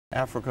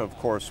Africa, of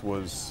course,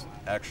 was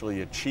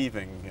actually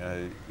achieving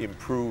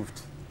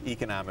improved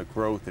economic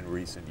growth in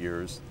recent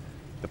years.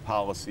 The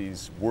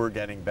policies were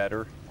getting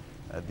better.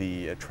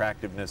 The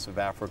attractiveness of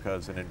Africa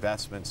as an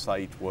investment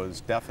site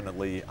was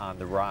definitely on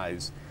the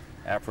rise.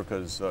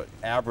 Africa's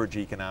average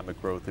economic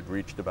growth had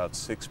reached about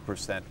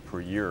 6% per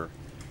year,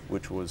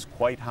 which was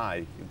quite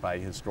high by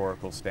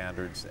historical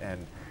standards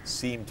and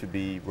seemed to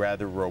be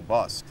rather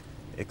robust,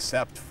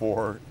 except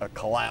for a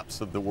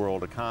collapse of the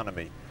world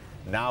economy.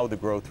 Now the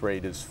growth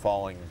rate is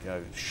falling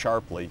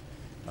sharply.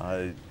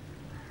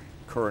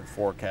 Current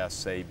forecasts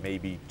say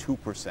maybe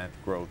 2%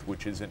 growth,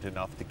 which isn't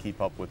enough to keep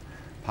up with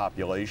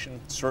population.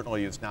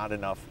 Certainly is not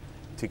enough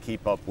to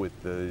keep up with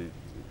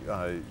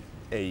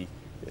a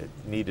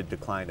needed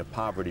decline of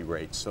poverty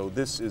rates. So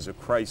this is a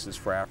crisis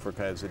for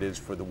Africa as it is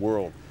for the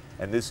world.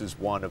 And this is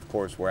one, of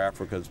course, where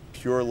Africa is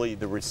purely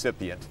the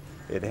recipient.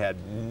 It had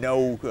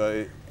no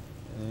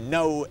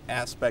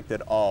aspect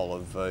at all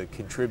of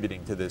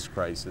contributing to this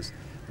crisis.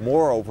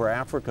 Moreover,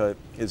 Africa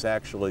is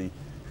actually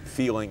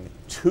feeling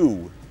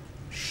two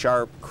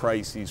sharp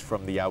crises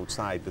from the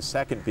outside, the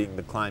second being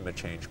the climate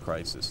change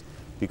crisis,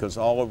 because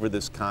all over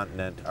this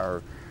continent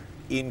are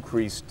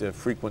increased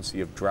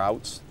frequency of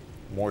droughts,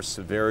 more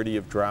severity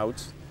of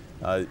droughts,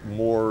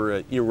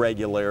 more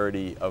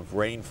irregularity of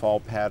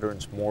rainfall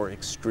patterns, more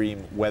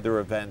extreme weather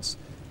events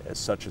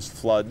such as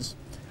floods.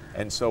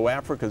 And so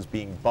Africa is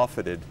being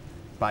buffeted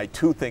by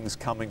two things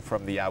coming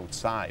from the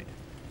outside.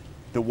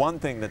 The one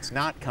thing that's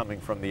not coming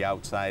from the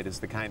outside is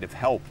the kind of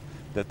help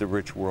that the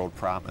rich world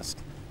promised.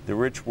 The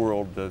rich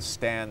world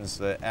stands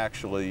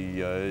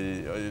actually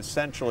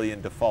essentially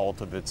in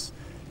default of its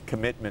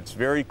commitments,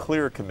 very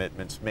clear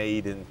commitments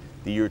made in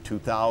the year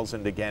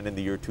 2000, again in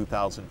the year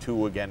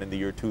 2002, again in the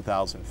year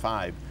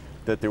 2005,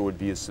 that there would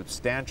be a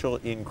substantial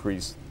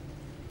increase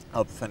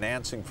of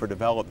financing for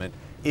development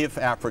if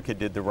Africa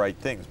did the right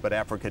things. But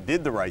Africa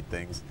did the right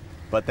things,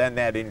 but then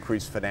that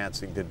increased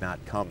financing did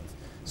not come.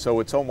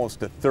 So it's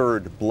almost a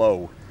third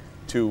blow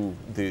to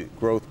the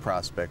growth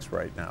prospects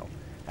right now.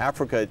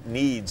 Africa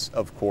needs,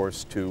 of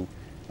course, to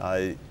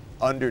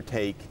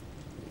undertake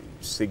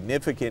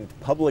significant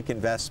public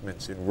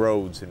investments in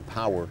roads and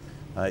power,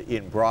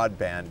 in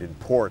broadband, in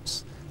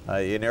ports,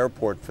 in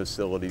airport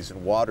facilities,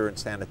 in water and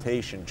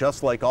sanitation,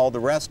 just like all the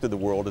rest of the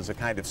world, as a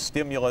kind of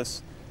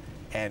stimulus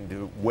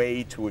and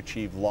way to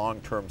achieve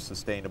long-term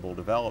sustainable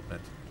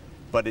development.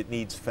 But it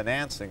needs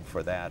financing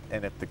for that,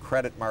 and if the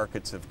credit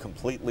markets have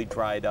completely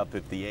dried up,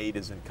 if the aid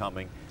isn't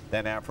coming,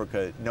 then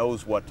Africa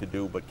knows what to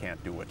do but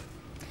can't do it.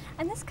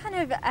 And this kind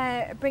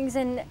of brings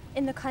in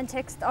the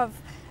context of,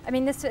 I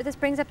mean, this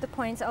brings up the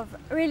point of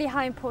really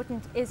how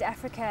important is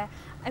Africa.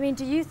 I mean,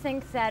 do you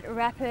think that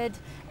rapid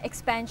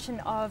expansion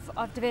of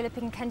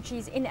developing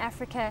countries in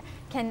Africa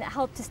can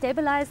help to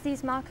stabilize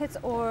these markets,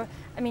 or,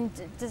 I mean,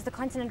 does the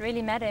continent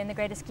really matter in the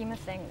greater scheme of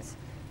things?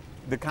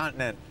 The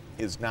continent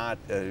is not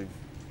a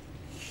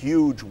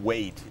huge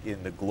weight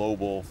in the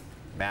global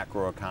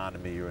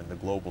macroeconomy or in the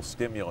global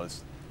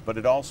stimulus, but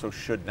it also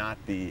should not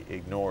be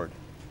ignored.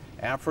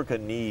 Africa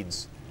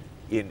needs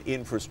in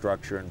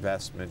infrastructure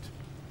investment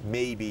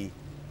maybe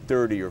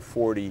 30 or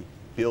 40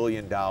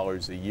 billion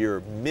dollars a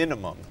year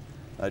minimum,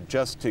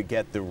 just to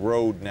get the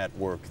road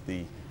network,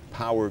 the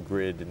power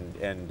grid,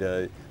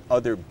 and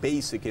other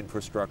basic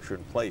infrastructure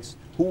in place.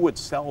 Who would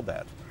sell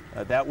that?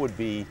 That would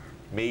be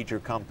major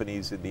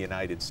companies in the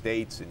United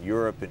States and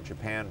Europe and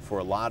Japan for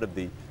a lot of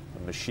the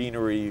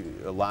machinery,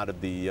 a lot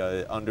of the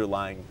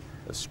underlying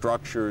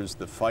structures,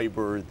 the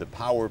fiber, the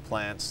power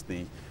plants,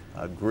 the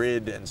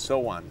grid, and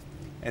so on.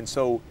 And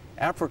so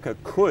Africa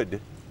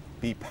could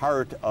be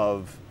part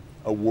of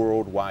a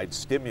worldwide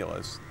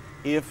stimulus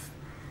if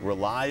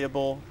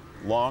reliable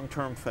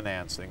long-term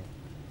financing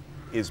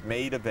is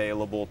made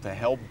available to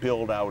help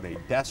build out a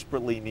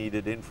desperately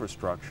needed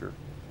infrastructure.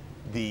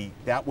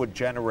 That would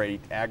generate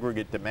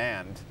aggregate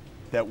demand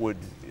that would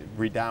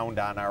redound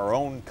on our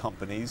own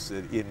companies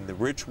in the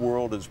rich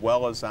world as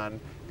well as on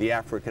the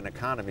African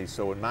economy.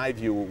 So in my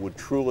view, it would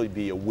truly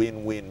be a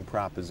win-win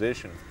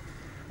proposition.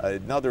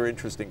 Another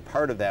interesting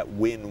part of that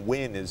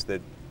win-win is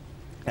that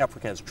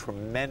Africa has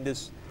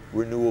tremendous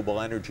renewable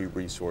energy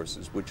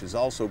resources, which is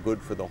also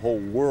good for the whole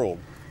world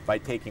by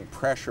taking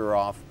pressure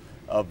off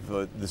of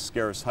the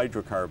scarce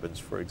hydrocarbons,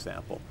 for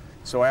example.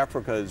 So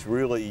Africa is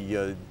really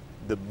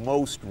the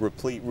most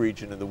replete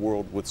region in the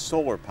world with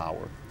solar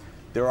power.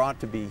 There ought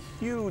to be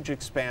huge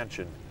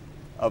expansion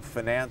of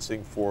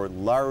financing for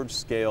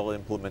large-scale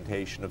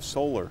implementation of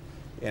solar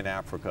in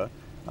Africa.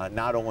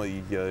 Not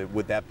only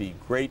would that be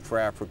great for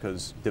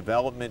Africa's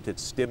development,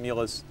 its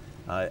stimulus,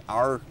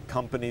 our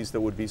companies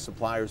that would be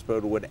suppliers, but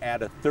it would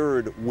add a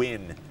third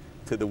win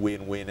to the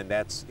win-win, and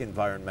that's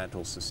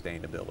environmental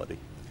sustainability.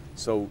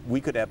 So we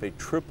could have a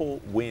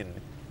triple win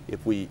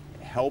if we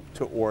help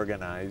to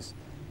organize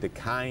the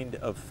kind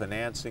of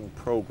financing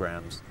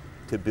programs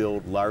to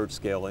build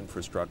large-scale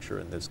infrastructure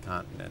in this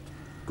continent.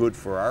 Good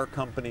for our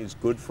companies,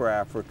 good for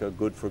Africa,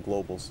 good for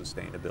global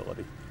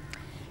sustainability.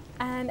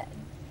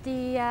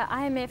 The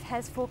IMF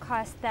has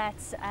forecast that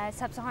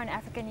sub-Saharan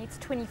Africa needs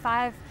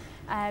 25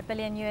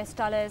 billion US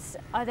dollars.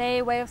 Are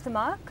they way off the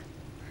mark?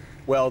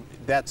 Well,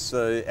 that's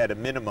at a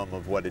minimum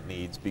of what it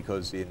needs,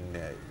 because in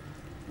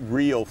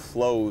real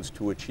flows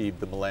to achieve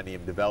the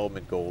Millennium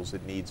Development Goals,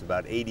 it needs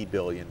about $80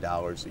 billion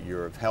a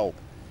year of help.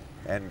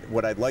 And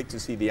what I'd like to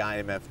see the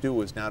IMF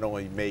do is not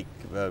only make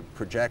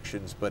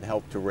projections, but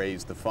help to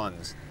raise the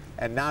funds.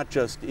 And not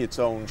just its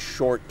own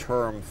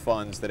short-term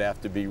funds that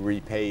have to be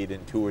repaid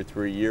in 2 or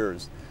 3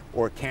 years,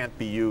 or can't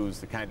be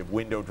used, the kind of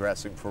window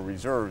dressing for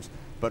reserves,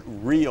 but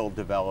real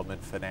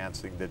development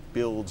financing that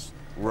builds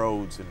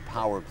roads and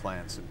power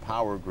plants and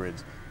power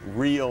grids,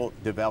 real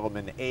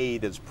development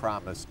aid as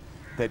promised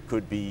that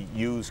could be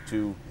used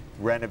to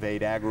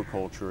renovate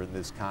agriculture in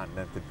this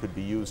continent, that could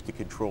be used to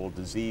control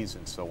disease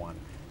and so on.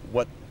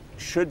 What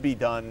should be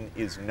done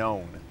is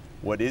known.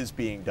 What is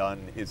being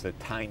done is a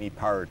tiny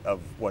part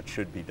of what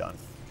should be done.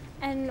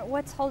 And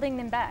what's holding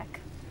them back?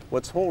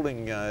 What's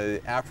holding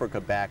Africa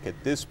back at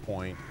this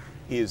point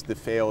is the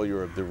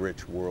failure of the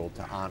rich world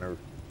to honor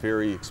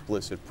very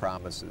explicit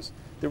promises.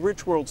 The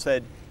rich world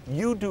said,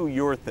 you do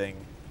your thing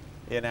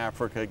in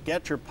Africa,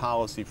 get your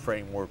policy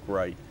framework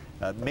right,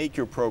 make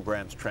your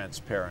programs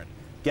transparent,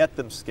 get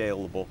them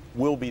scalable,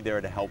 we'll be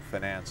there to help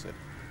finance it.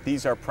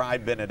 These are probably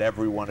been at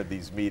every one of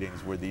these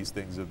meetings where these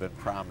things have been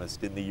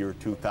promised in the year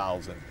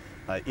 2000,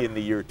 in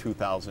the year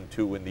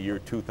 2002, in the year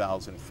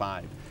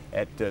 2005,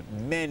 at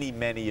many,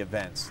 many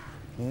events.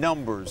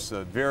 Numbers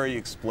very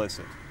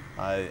explicit.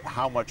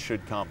 How much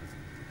should come?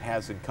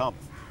 Hasn't come.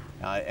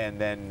 And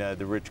then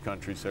the rich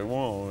countries say,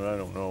 well, I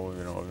don't know,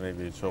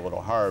 maybe it's a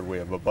little hard, we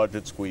have a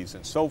budget squeeze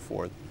and so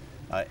forth.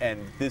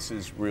 And this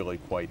is really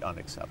quite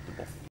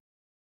unacceptable.